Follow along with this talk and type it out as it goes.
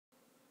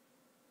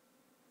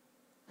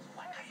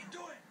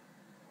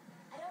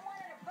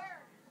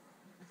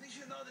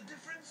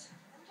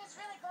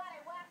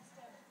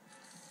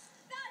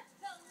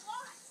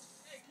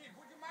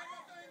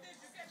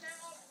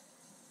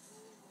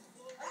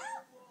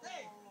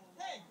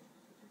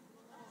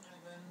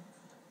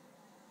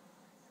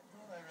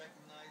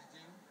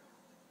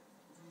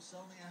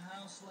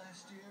house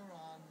last year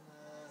on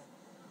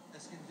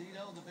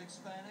Escondido, the big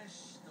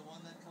Spanish, the one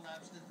that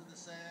collapsed into the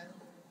sand?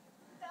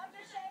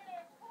 Dr.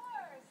 Shaler, of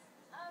course.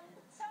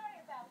 Sorry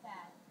about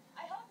that.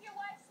 I hope your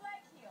wife's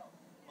leg healed.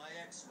 My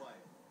ex-wife.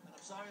 And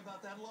I'm sorry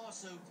about that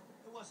lawsuit.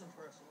 It wasn't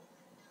personal.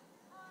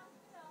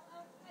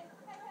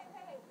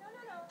 Hey.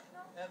 No.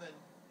 Evan,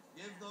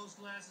 give those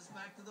glasses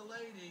back to the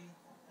lady.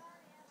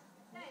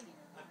 Thank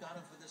you. I've got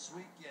them for this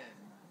weekend.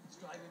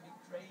 It's driving me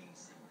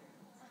crazy.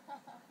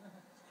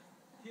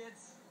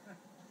 Kids.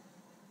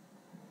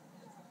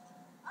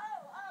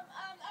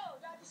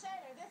 Dr.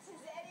 Shaler, this is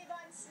Eddie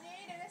Von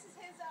Sneed, and this is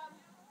his,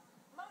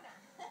 Mona.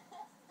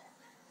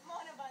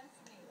 Mona Von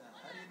Sneed. Yeah,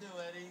 how do you do,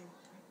 Eddie?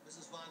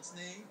 Mrs. Von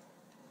Sneed?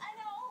 I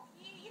know.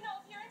 You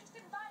know, if you're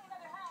interested in buying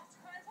another house,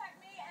 contact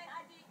me, and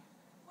I'd be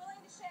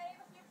willing to shave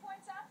a few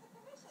points off the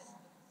commission.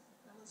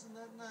 Well, isn't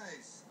that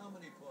nice? How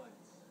many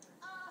points?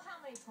 How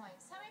many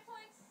points? How many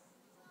points?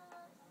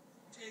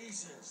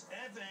 Jesus,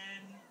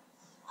 Evan!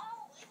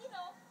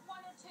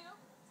 One or two.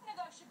 It's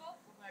negotiable.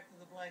 Go back to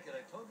the blanket.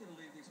 I told you to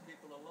leave these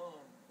people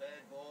alone.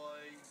 Bad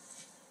boy.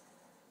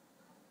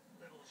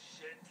 Little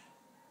shit.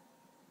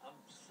 I'm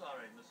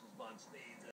sorry, Mrs. Von Sneed.